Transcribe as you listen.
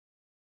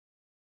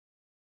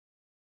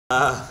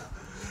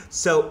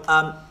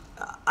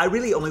I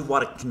really only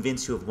want to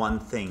convince you of one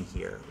thing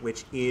here,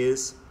 which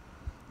is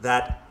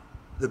that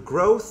the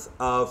growth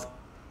of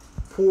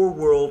poor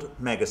world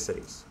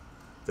megacities,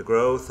 the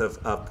growth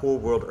of poor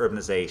world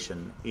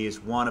urbanization, is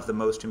one of the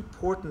most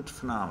important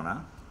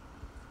phenomena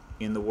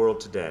in the world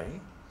today,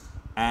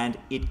 and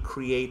it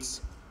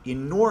creates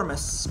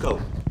enormous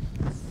scope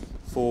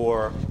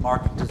for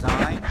market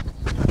design,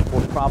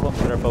 for problems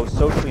that are both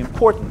socially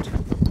important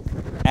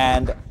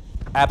and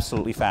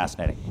absolutely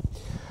fascinating.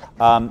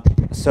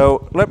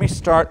 So let me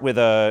start with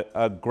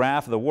a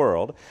graph of the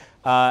world.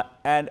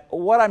 And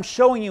what I'm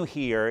showing you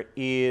here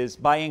is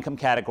by income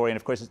category, and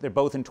of course they're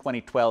both in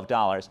 2012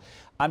 dollars.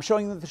 I'm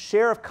showing you the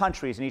share of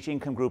countries in each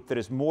income group that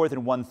is more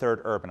than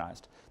 1/3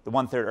 urbanized. The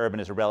 1/3 urban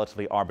is a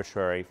relatively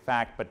arbitrary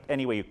fact, but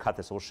any way you cut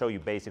this, it will show you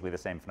basically the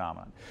same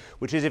phenomenon,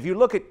 which is if you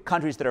look at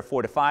countries that are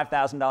 $4,000 to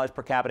 $5,000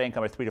 per capita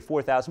income or $3,000 to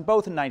 $4,000,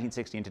 both in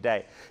 1960 and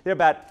today, they're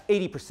about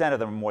 80% of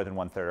them are more than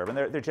 1/3 urban.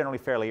 They're generally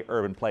fairly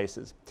urban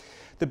places.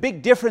 The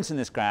big difference in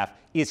this graph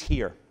is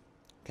here.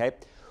 Okay?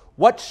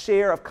 What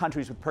share of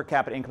countries with per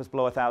capita incomes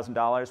below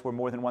 $1,000 were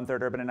more than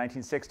 1/3 urban in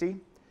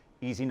 1960?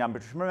 Easy number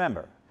to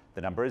remember.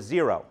 The number is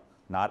 0,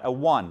 not a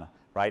 1.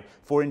 Right?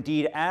 For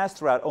indeed, as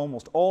throughout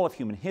almost all of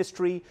human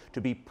history, to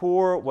be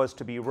poor was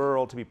to be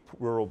rural, to be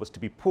rural was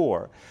to be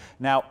poor.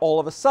 Now, all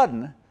of a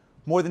sudden,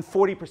 more than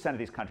 40% of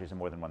these countries are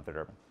more than 1/3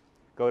 urban.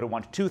 Go to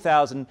 1 to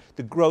 2,000,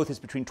 the growth is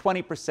between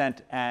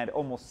 20% and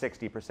almost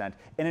 60%,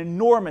 an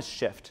enormous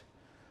shift.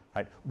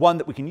 Right? One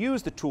that we can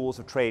use the tools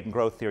of trade and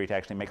growth theory to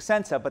actually make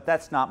sense of, but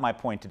that's not my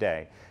point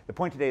today. The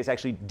point today is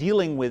actually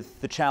dealing with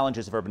the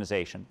challenges of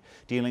urbanization,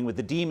 dealing with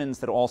the demons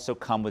that also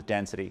come with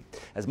density.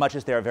 As much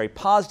as there are very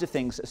positive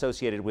things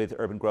associated with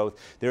urban growth,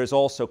 there is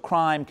also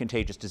crime,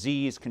 contagious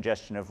disease,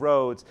 congestion of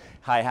roads,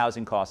 high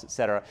housing costs, et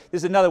cetera.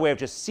 This is another way of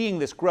just seeing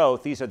this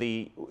growth. These are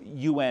the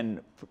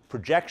UN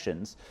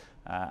projections.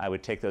 I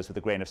would take those with a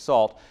grain of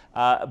salt.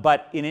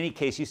 But in any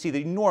case, you see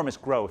the enormous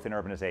growth in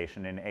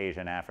urbanization in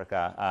Asia and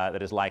Africa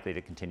that is likely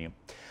to continue.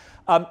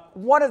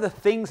 One of the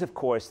things, of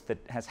course, that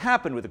has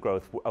happened with the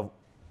growth of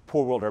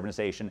poor world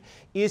urbanization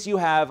is you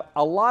have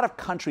a lot of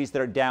countries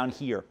that are down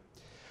here.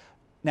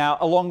 Now,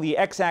 along the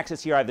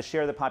x-axis here, I have the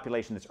share of the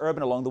population that's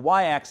urban. Along the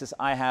y-axis,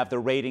 I have the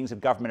ratings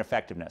of government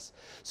effectiveness.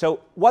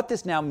 So what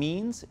this now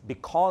means,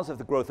 because of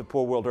the growth of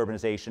poor world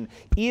urbanization,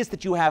 is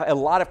that you have a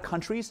lot of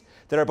countries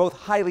that are both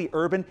highly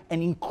urban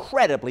and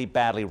incredibly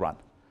badly run.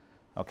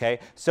 Okay?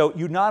 So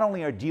you not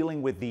only are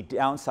dealing with the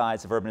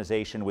downsides of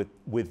urbanization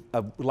with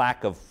a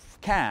lack of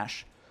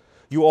cash,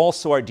 you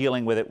also are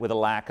dealing with it with a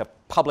lack of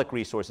public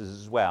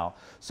resources as well.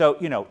 So,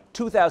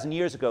 2,000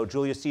 years ago,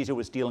 Julius Caesar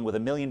was dealing with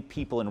 1 million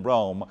people in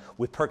Rome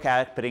with per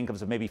capita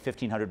incomes of maybe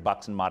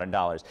 $1,500 in modern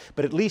dollars.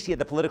 But at least he had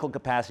the political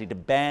capacity to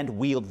ban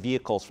wheeled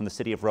vehicles from the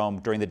city of Rome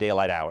during the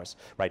daylight hours.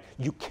 Right?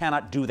 You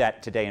cannot do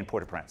that today in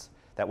Port-au-Prince.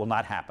 That will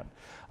not happen.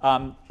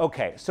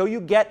 Okay, so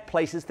you get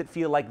places that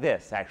feel like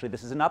this. Actually,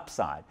 this is an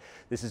upside.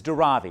 This is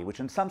Dharavi, which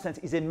in some sense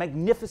is a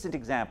magnificent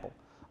example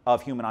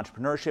of human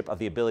entrepreneurship, of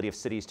the ability of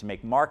cities to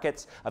make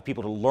markets, of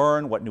people to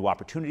learn what new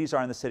opportunities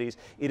are in the cities.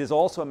 It is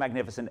also a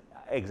magnificent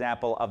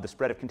example of the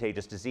spread of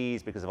contagious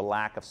disease because of a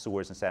lack of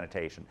sewers and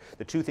sanitation.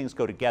 The two things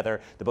go together.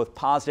 The both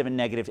positive and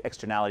negative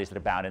externalities that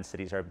abound in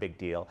cities are a big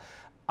deal.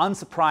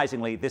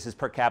 Unsurprisingly, this is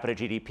per capita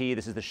GDP.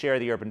 This is the share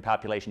of the urban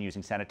population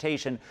using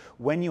sanitation.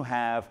 When you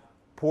have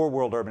poor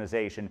world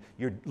urbanization,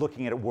 you're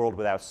looking at a world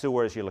without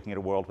sewers, you're looking at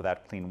a world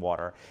without clean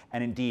water.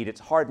 And indeed, it's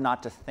hard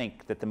not to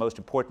think that the most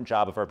important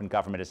job of urban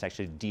government is to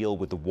actually deal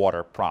with the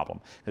water problem,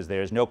 because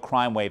there is no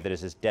crime wave that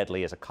is as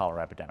deadly as a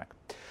cholera epidemic.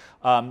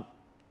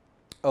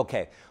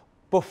 Okay,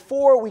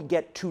 before we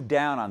get too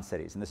down on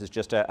cities, and this is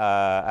just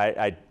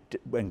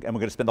and we're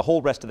going to spend the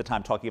whole rest of the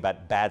time talking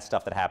about bad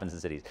stuff that happens in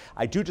cities.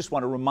 I do just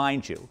want to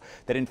remind you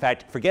that, in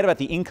fact, forget about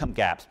the income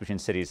gaps between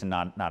cities and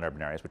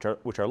non-urban areas,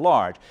 which are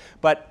large.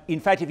 But in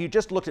fact, if you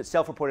just looked at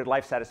self-reported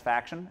life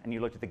satisfaction and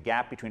you looked at the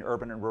gap between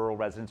urban and rural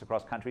residents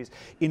across countries,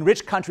 in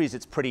rich countries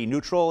it's pretty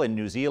neutral. In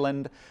New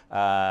Zealand,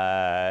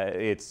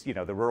 it's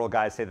the rural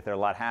guys say that they're a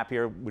lot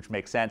happier, which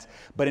makes sense.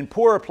 But in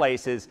poorer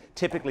places,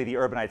 typically the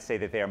urbanites say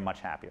that they are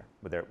much happier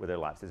with their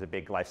lives. There's a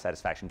big life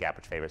satisfaction gap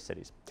which favors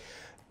cities.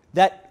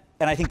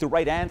 And I think the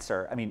right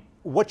answer,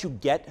 what you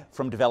get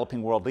from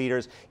developing world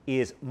leaders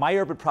is, my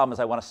urban problem is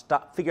I want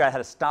to figure out how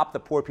to stop the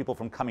poor people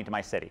from coming to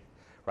my city.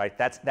 Right?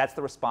 That's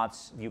the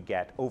response you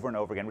get over and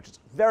over again, which is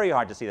very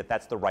hard to see that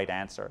that's the right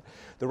answer.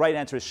 The right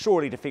answer is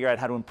surely to figure out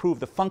how to improve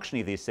the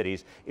functioning of these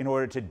cities in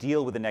order to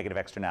deal with the negative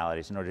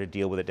externalities, in order to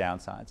deal with the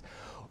downsides.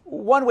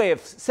 One way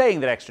of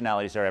saying that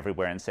externalities are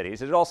everywhere in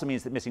cities, it also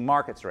means that missing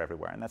markets are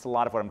everywhere, and that's a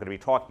lot of what I'm going to be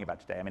talking about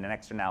today. An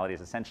externality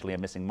is essentially a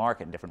missing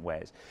market in different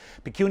ways.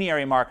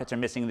 Pecuniary markets are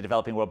missing in the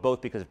developing world both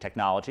because of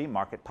technology.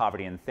 Market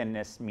poverty and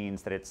thinness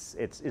means that it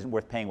isn't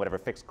worth paying whatever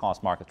fixed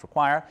cost markets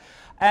require,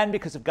 and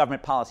because of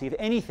government policy. If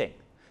anything,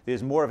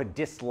 there's more of a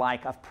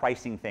dislike of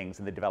pricing things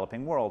in the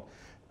developing world.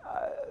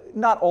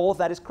 Not all of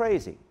that is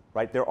crazy.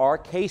 right? There are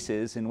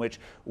cases in which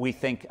we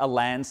think a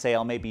land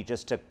sale may be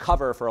just to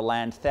cover for a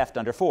land theft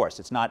under force.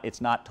 It's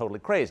not totally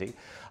crazy,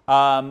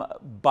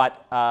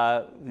 but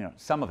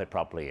some of it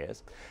probably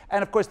is.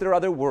 And of course, there are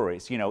other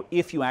worries.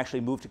 If you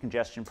actually move to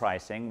congestion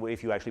pricing,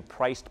 if you actually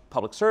priced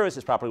public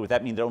services properly, would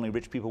that mean that only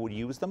rich people would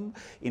use them?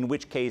 In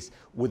which case,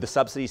 would the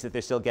subsidies that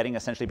they're still getting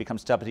essentially become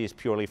subsidies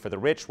purely for the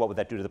rich? What would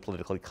that do to the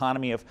political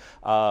economy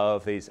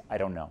of these? I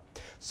don't know.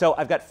 So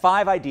I've got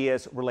 5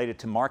 ideas related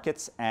to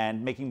markets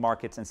and making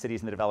markets and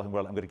cities in the developing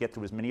world. I'm going to get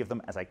through as many of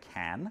them as I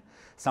can.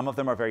 Some of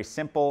them are very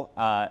simple.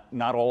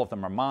 Not all of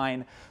them are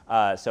mine.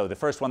 So the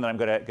first one that I'm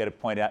going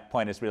to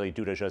point is really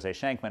due to Jose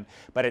Shankman.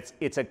 But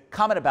it's a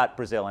comment about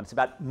Brazil, and it's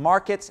about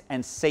markets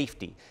and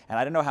safety. And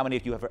I don't know how many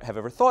of you have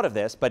ever thought of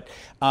this, but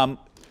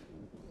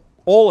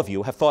all of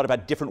you have thought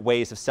about different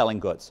ways of selling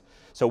goods.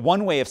 So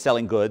one way of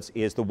selling goods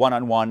is the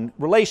one-on-one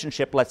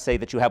relationship, let's say,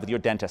 that you have with your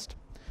dentist.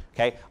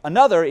 Okay?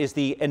 Another is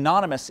the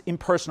anonymous,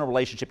 impersonal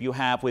relationship you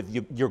have with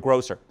your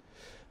grocer.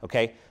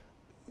 Okay?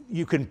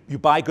 You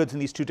buy goods in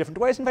these 2 different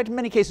ways. In fact, in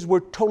many cases,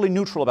 we're totally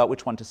neutral about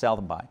which one to sell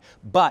them by.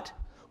 But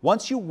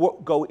once you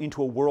go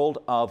into a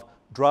world of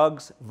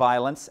drugs,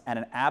 violence, and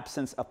an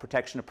absence of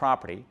protection of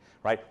property,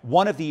 right,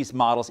 one of these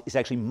models is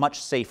actually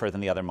much safer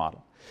than the other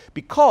model.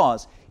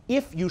 Because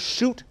if you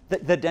shoot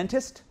the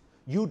dentist,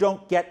 you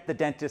don't get the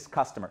dentist's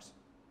customers.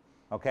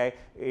 Okay?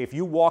 If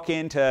you walk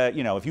into,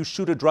 if you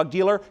shoot a drug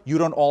dealer, you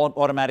don't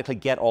automatically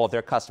get all of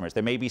their customers.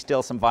 There may be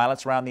still some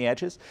violence around the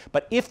edges,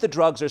 but if the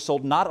drugs are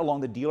sold not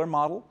along the dealer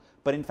model,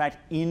 but in fact,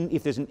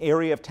 if there's an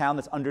area of town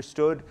that's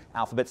understood,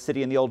 Alphabet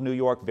City in the old New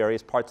York,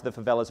 various parts of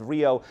the favelas of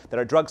Rio that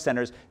are drug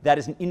centers, that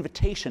is an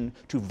invitation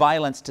to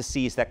violence to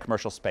seize that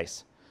commercial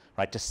space,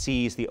 right? To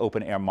seize the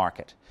open air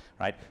market,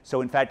 right?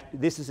 So in fact,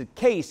 this is a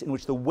case in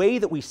which the way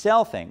that we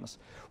sell things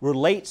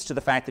relates to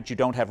the fact that you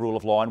don't have rule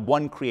of law, and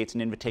one creates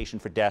an invitation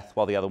for death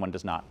while the other one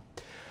does not.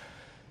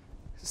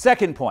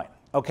 Second point,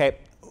 okay?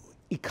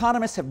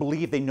 Economists have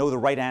believed they know the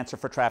right answer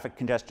for traffic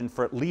congestion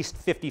for at least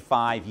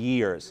 55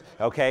 years,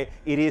 okay?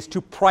 It is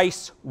to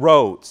price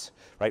roads,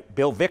 right?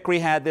 Bill Vickery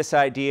had this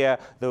idea.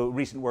 The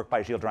recent work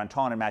by Gilles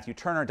Dranton and Matthew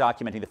Turner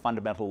documenting the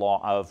fundamental law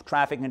of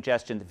traffic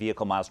congestion, the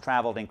vehicle miles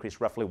traveled increased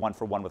roughly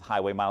 1-for-1 with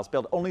highway miles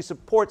built, only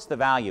supports the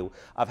value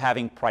of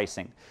having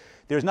pricing.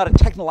 There's not a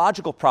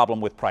technological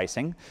problem with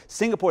pricing.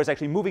 Singapore is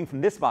actually moving from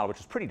this model,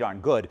 which is pretty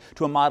darn good,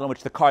 to a model in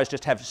which the cars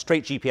just have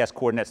straight GPS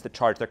coordinates that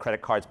charge their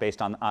credit cards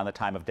based on the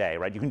time of day,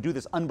 right? You can do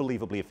this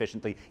unbelievably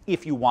efficiently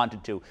if you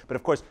wanted to, but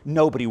of course,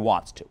 nobody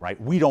wants to,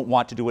 right? We don't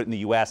want to do it in the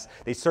US.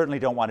 They certainly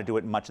don't want to do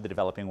it in much of the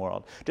developing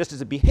world. Just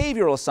as a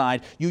behavioral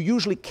aside, you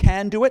usually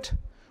can do it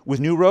with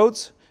new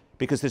roads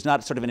because there's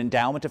not sort of an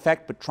endowment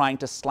effect, but trying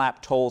to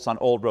slap tolls on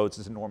old roads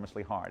is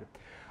enormously hard.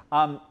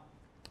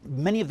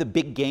 Many of the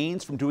big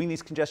gains from doing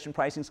these congestion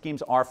pricing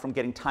schemes are from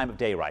getting time of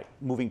day right,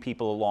 moving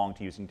people along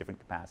to using different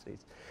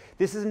capacities.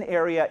 This is an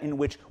area in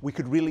which we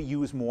could really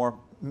use more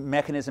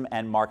mechanism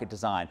and market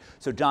design.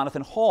 So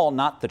Jonathan Hall,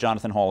 not the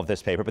Jonathan Hall of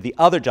this paper, but the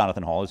other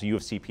Jonathan Hall, who's a U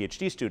of C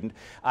PhD student,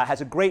 has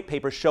a great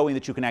paper showing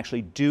that you can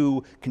actually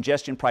do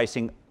congestion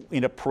pricing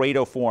in a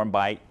Pareto form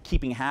by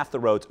keeping half the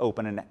roads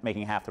open and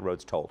making half the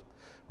roads tolled.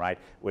 Right,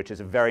 which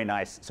is a very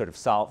nice sort of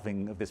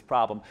solving of this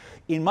problem.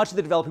 In much of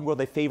the developing world,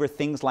 they favor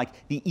things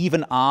like the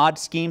even-odd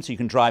scheme, so you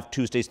can drive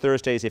Tuesdays,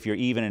 Thursdays if you're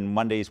even, and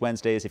Mondays,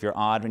 Wednesdays if you're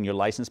odd in your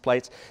license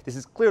plates. This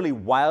is clearly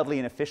wildly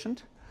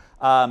inefficient.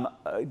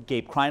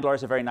 Gabe Kreindler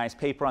has a very nice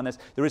paper on this.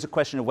 There is a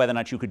question of whether or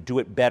not you could do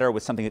it better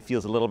with something that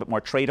feels a little bit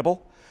more tradable,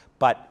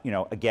 but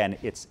again,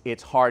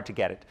 it's hard to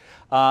get it.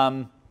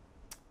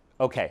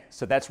 Okay,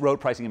 so that's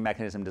road pricing and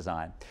mechanism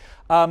design.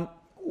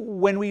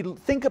 When we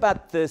think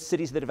about the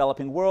cities of the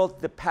developing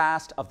world, the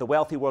past of the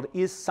wealthy world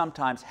is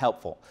sometimes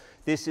helpful.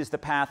 This is the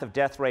path of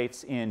death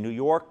rates in New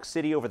York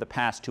City over the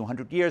past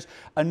 200 years.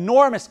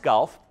 Enormous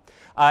gulf.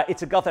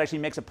 It's a gulf that actually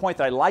makes a point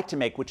that I like to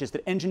make, which is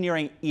that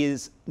engineering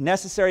is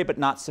necessary but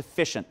not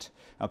sufficient.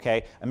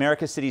 Okay?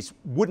 America's cities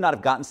would not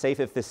have gotten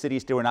safe if the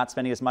cities were not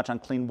spending as much on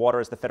clean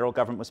water as the federal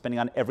government was spending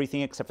on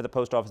everything except for the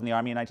post office and the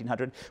army in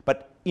 1900.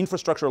 But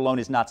infrastructure alone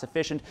is not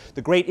sufficient.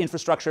 The great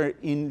infrastructure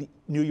in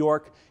New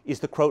York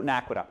is the Croton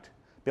Aqueduct,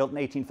 built in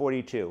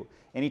 1842.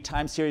 Any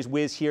time series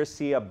whiz here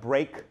see a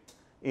break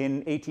in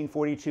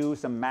 1842,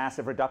 some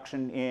massive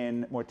reduction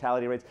in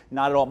mortality rates?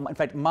 Not at all. In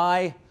fact,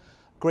 my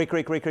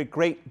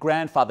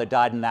great-great-great-great-great-grandfather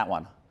died in that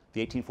one. The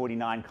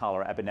 1849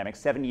 cholera epidemic,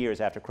 7 years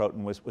after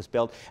Croton was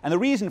built. And the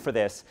reason for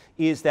this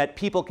is that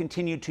people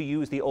continued to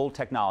use the old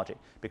technology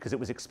because it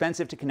was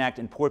expensive to connect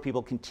and poor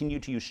people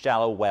continued to use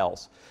shallow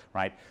wells,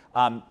 right?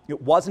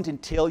 It wasn't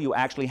until you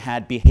actually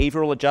had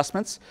behavioral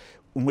adjustments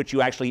in which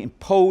you actually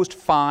imposed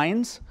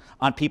fines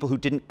on people who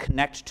didn't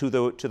connect to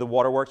the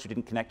waterworks, who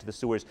didn't connect to the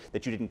sewers,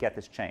 that you didn't get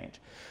this change.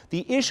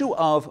 The issue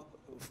of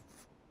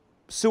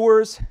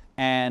sewers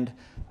and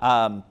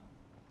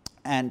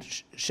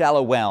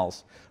shallow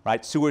wells,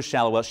 right? Sewers,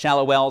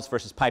 shallow wells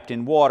versus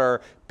piped-in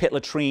water, pit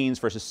latrines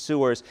versus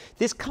sewers.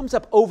 This comes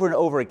up over and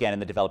over again in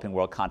the developing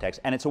world context,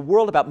 and it's a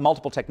world about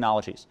multiple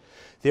technologies.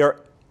 There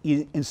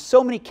in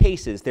so many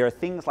cases, there are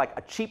things like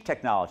a cheap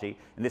technology,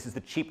 and this is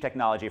the cheap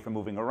technology for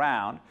moving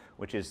around,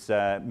 which is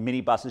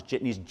minibuses,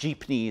 jitneys,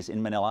 jeepneys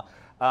in Manila.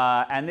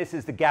 And this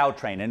is the Gao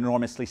train, an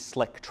enormously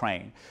slick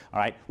train. All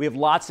right, we have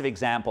lots of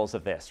examples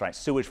of this, right?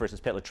 Sewage versus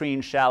pit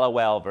latrines, shallow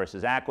well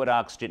versus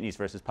aqueducts, jitneys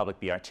versus public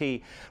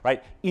BRT,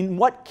 right? In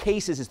what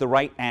cases is the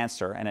right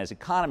answer, and as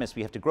economists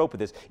we have to grope with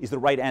this, is the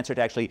right answer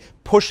to actually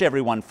push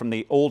everyone from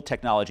the old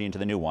technology into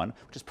the new one,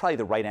 which is probably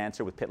the right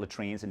answer with pit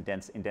latrines in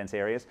dense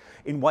areas.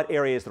 In what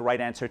area is the right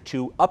answer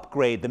to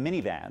upgrade the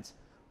minivans,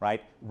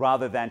 right,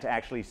 rather than to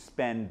actually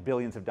spend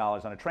billions of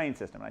dollars on a train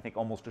system? And I think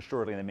almost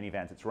assuredly in the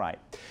minivans it's right.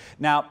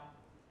 Now,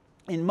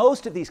 in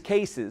most of these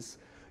cases,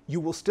 you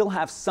will still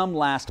have some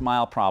last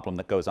mile problem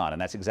that goes on,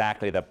 and that's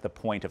exactly the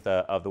point of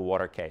the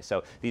water case.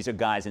 So these are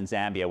guys in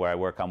Zambia where I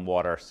work on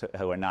water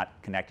who are not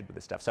connected with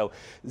this stuff. So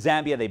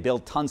Zambia, they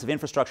build tons of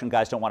infrastructure and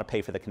guys don't want to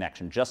pay for the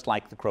connection, just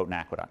like the Croton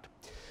Aqueduct.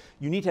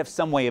 You need to have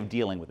some way of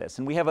dealing with this,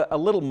 and we have a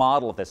little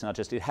model of this, and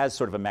it has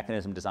sort of a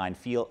mechanism design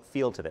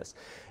feel to this.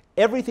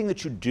 Everything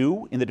that you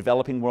do in the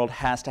developing world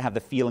has to have the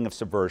feeling of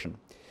subversion.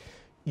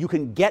 You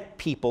can get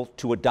people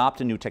to adopt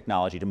a new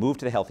technology, to move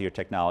to the healthier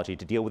technology,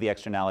 to deal with the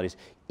externalities,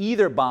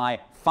 either by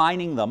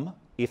fining them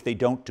if they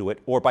don't do it,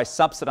 or by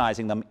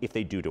subsidizing them if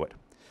they do it.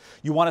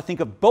 You want to think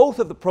of both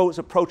of the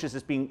approaches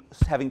as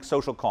having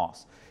social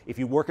costs. If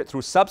you work it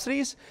through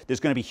subsidies, there's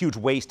going to be huge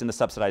waste in the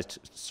subsidized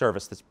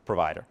service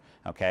provider.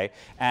 Okay?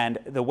 And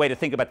the way to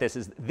think about this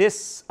is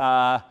this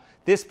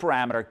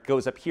parameter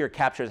goes up here,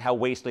 captures how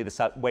wasteful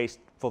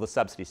the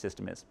subsidy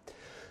system is.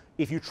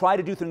 If you try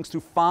to do things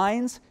through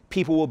fines,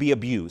 people will be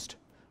abused.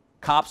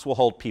 Cops will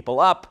hold people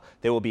up,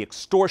 there will be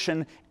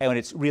extortion, and when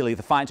it's really,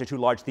 the fines are too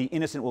large, the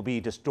innocent will be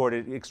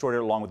extorted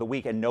along with the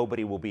weak, and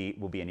nobody will be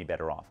any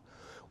better off.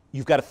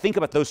 You've got to think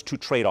about those two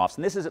trade-offs,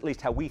 and this is at least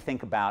how we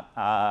think about,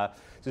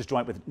 this is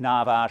joint with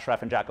Nava,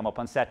 Ashraf, and Giacomo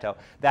Ponsetto,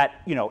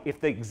 that, you know,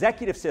 if the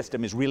executive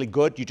system is really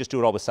good, you just do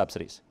it all with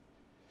subsidies.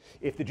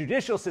 If the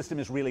judicial system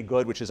is really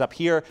good, which is up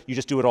here, you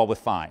just do it all with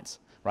fines.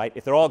 Right?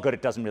 If they're all good,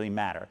 it doesn't really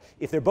matter.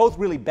 If they're both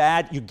really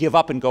bad, you give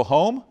up and go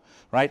home,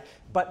 right?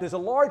 But there's a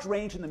large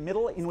range in the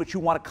middle in which you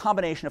want a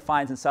combination of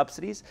fines and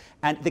subsidies.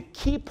 And the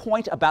key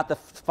point about the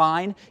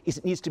fine is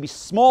it needs to be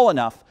small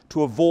enough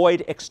to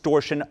avoid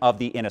extortion of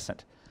the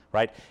innocent,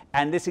 right?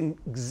 And this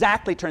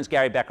exactly turns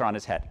Gary Becker on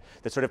his head.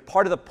 That sort of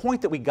part of the point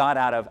that we got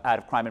out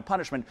of Crime and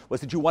Punishment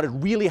was that you wanted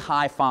really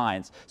high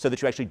fines so that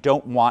you actually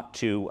don't want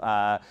to,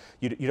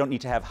 you don't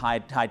need to have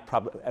high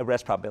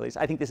arrest probabilities.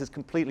 I think this is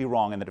completely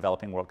wrong in the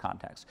developing world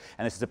context.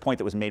 And this is a point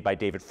that was made by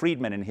David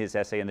Friedman in his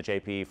essay in the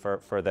JP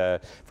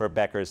for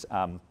Becker's,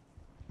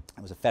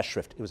 it was a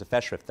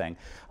Festschrift thing,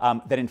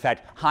 that in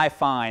fact high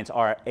fines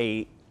are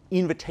an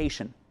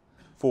invitation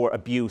for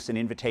abuse, an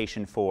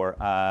invitation for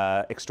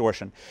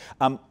extortion.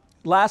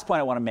 Last point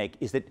I want to make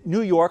is that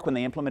New York, when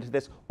they implemented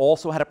this,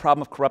 also had a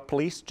problem of corrupt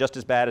police, just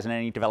as bad as in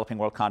any developing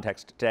world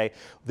context today.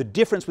 The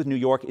difference with New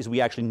York is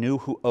we actually knew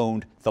who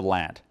owned the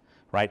land,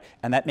 right?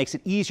 And that makes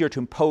it easier to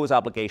impose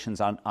obligations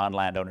on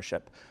land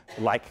ownership,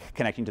 like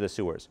connecting to the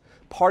sewers.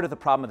 Part of the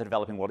problem of the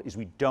developing world is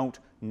we don't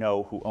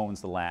know who owns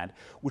the land,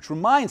 which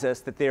reminds us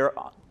that their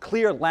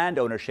clear land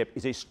ownership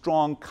is a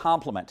strong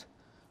complement,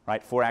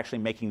 right, for actually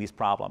making these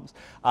problems.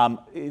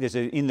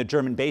 In the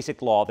German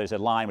basic law, there's a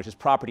line which is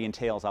property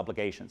entails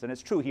obligations. And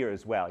it's true here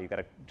as well. You've got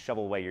to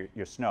shovel away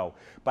your snow.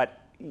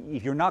 But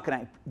if you're not going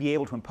to be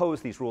able to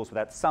impose these rules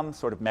without some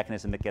sort of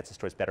mechanism that gets us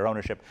towards better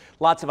ownership,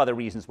 lots of other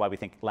reasons why we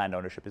think land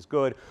ownership is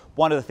good.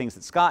 One of the things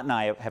that Scott and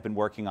I have been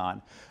working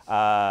on,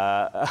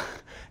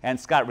 and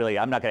Scott really,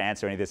 I'm not going to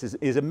answer any of this,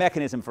 is a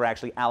mechanism for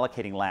actually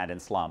allocating land in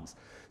slums.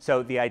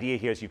 So the idea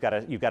here is you've got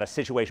a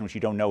situation in which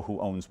you don't know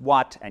who owns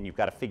what, and you've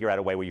got to figure out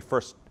a way where you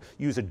first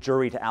use a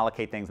jury to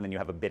allocate things, and then you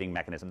have a bidding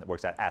mechanism that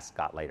works out. Ask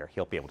Scott later;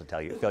 he'll be able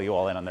to fill you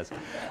all in on this.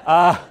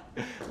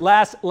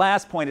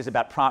 Last point is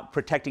about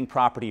protecting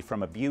property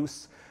from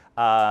abuse.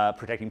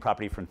 Protecting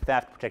property from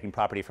theft, protecting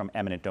property from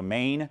eminent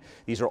domain.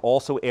 These are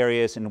also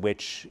areas in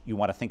which you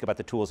want to think about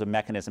the tools of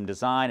mechanism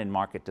design and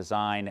market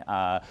design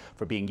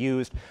for being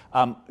used.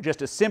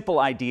 Just a simple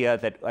idea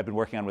that I've been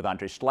working on with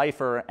Andre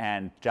Schleifer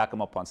and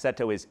Giacomo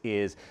Ponsetto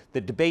is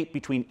the debate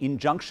between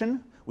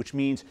injunction, which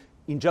means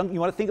you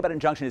want to think about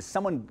injunction as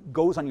someone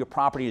goes on your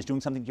property, is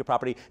doing something to your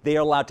property, they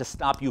are allowed to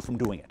stop you from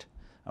doing it,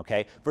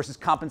 okay? Versus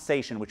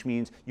compensation, which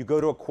means you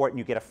go to a court and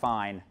you get a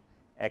fine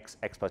ex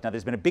post. Now,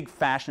 there's been a big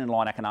fashion in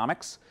law and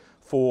economics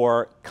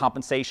for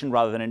compensation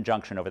rather than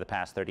injunction over the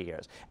past 30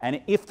 years.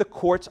 And if the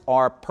courts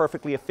are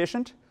perfectly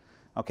efficient,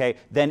 okay,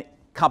 then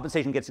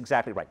compensation gets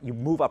exactly right. You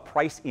move a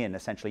price in,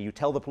 essentially. You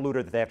tell the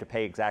polluter that they have to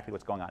pay exactly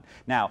what's going on.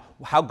 Now,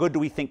 how good do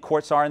we think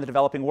courts are in the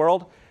developing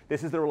world?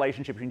 This is the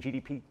relationship between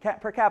GDP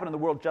per capita and the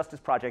World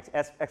Justice Project's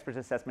expert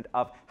assessment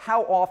of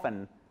how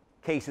often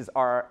cases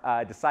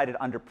are decided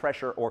under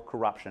pressure or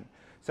corruption.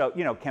 So,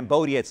 you know,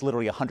 Cambodia, it's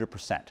literally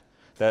 100%.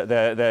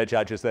 The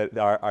judges that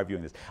are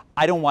viewing this.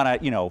 I don't want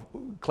to, you know,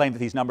 claim that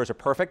these numbers are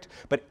perfect,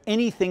 but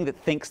anything that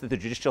thinks that the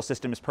judicial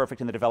system is perfect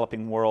in the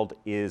developing world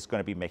is going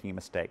to be making a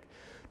mistake.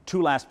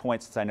 Two last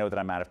points, since I know that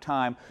I'm out of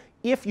time.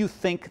 If you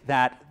think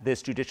that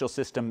this judicial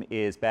system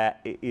is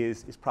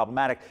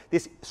problematic,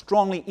 this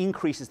strongly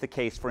increases the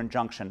case for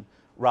injunction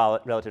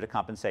relative to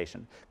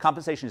compensation.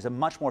 Compensation is a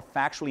much more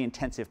factually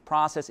intensive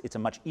process. It's a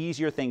much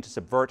easier thing to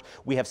subvert.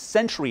 We have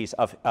centuries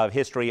of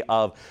history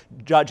of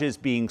judges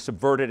being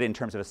subverted in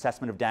terms of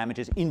assessment of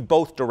damages in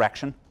both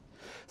directions.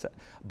 So,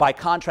 by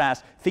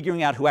contrast,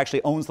 figuring out who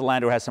actually owns the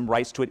land or has some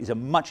rights to it is a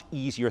much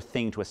easier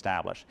thing to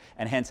establish.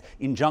 And hence,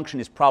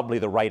 injunction is probably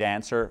the right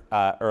answer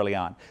early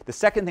on. The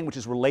second thing which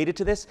is related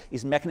to this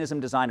is mechanism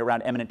designed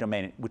around eminent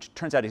domain, which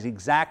turns out is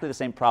exactly the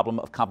same problem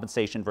of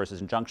compensation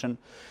versus injunction.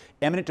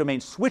 Eminent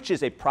domain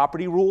switches a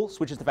property rule,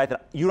 switches the fact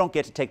that you don't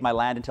get to take my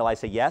land until I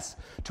say yes,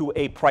 to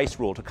a price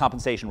rule, to a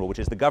compensation rule, which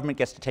is the government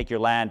gets to take your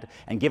land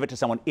and give it to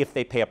someone if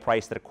they pay a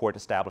price that a court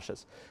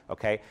establishes.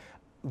 Okay?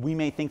 We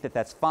may think that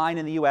that's fine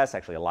in the US.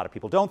 Actually, a lot of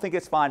people don't think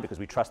it's fine because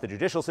we trust the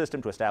judicial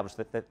system to establish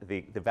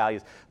the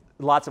values.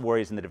 Lots of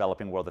worries in the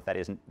developing world that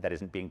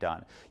isn't being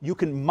done. You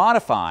can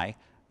modify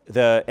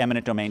the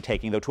eminent domain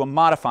taking, though, to a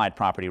modified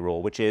property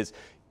rule, which is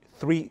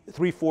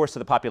three-fourths of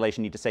the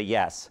population need to say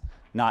yes.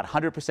 Not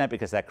 100%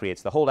 because that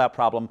creates the holdout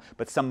problem,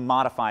 but some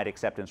modified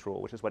acceptance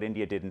rule, which is what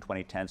India did in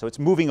 2010. So it's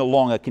moving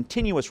along a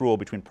continuous rule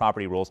between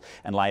property rules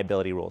and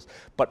liability rules.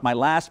 But my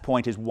last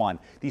point is one,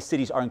 these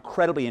cities are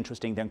incredibly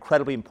interesting, they're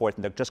incredibly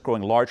important, they're just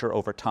growing larger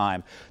over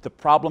time. The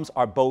problems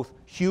are both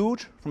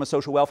huge from a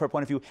social welfare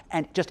point of view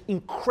and just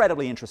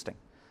incredibly interesting.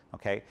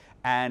 Okay?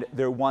 And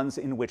they're ones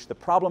in which the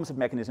problems of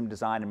mechanism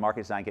design and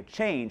market design get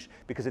changed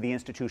because of the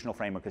institutional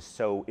framework is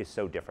so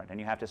different. And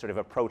you have to sort of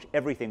approach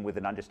everything with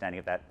an understanding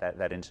of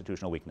that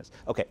institutional weakness.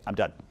 Okay, I'm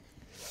done.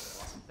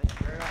 Awesome. Thank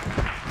you very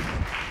much.